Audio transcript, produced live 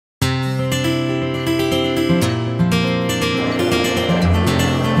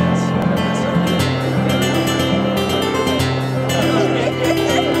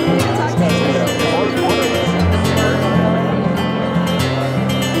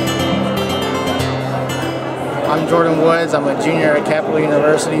I'm Jordan Woods. I'm a junior at Capital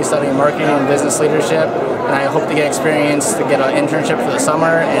University studying marketing and business leadership, and I hope to get experience to get an internship for the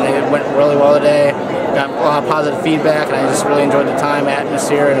summer, and it went really well today. Got a lot of positive feedback, and I just really enjoyed the time,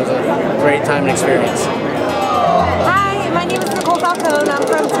 atmosphere, and it was a great time and experience. Hi, my name is I'm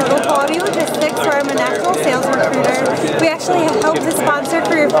from Total Quality Logistics, where I'm a national sales recruiter. We actually have helped to sponsor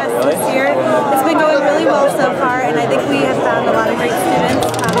CareerFest this year. It's been going really well so far, and I think we have found a lot of great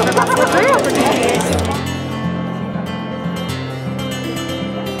students for possible career opportunities.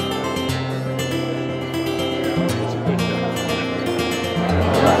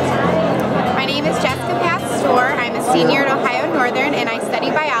 My name is Jessica Pastor. I'm a senior at Ohio Northern, and I study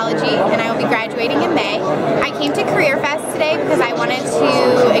biology, and I will be graduating in May. I came to CareerFest today because I wanted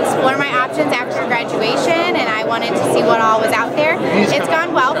to explore my options after graduation, and I wanted to see what all was out there. It's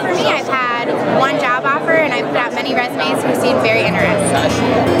gone well for me. I've had one job offer, and I've put out many resumes who seem very interested.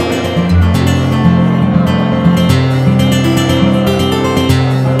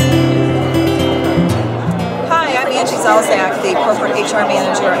 The corporate HR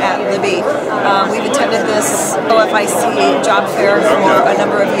manager at Libby. We've attended this OFIC job fair for a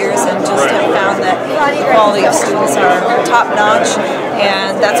number of years and just have found that the quality of students are top-notch,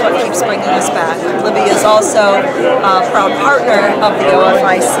 and that's what keeps bringing us back. Libby is also a proud partner of the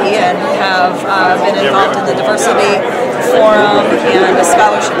OFIC and have been involved in the diversity forum and a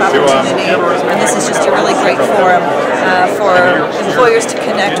scholarship opportunity, and this is just a really great forum for employers to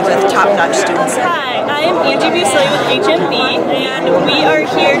connect with top-notch students. Hi, I am Angie Busley with HMB, and we are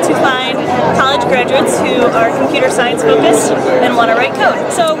here to find college graduates who are computer science focused and want to write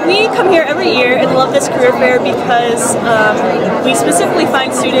code. So we come here every year and love this career fair because we specifically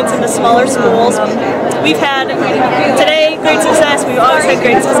find students in the smaller schools. We've had today great success, we've always had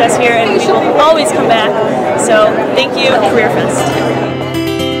great success here, and we will always come back. So thank you, CareerFest.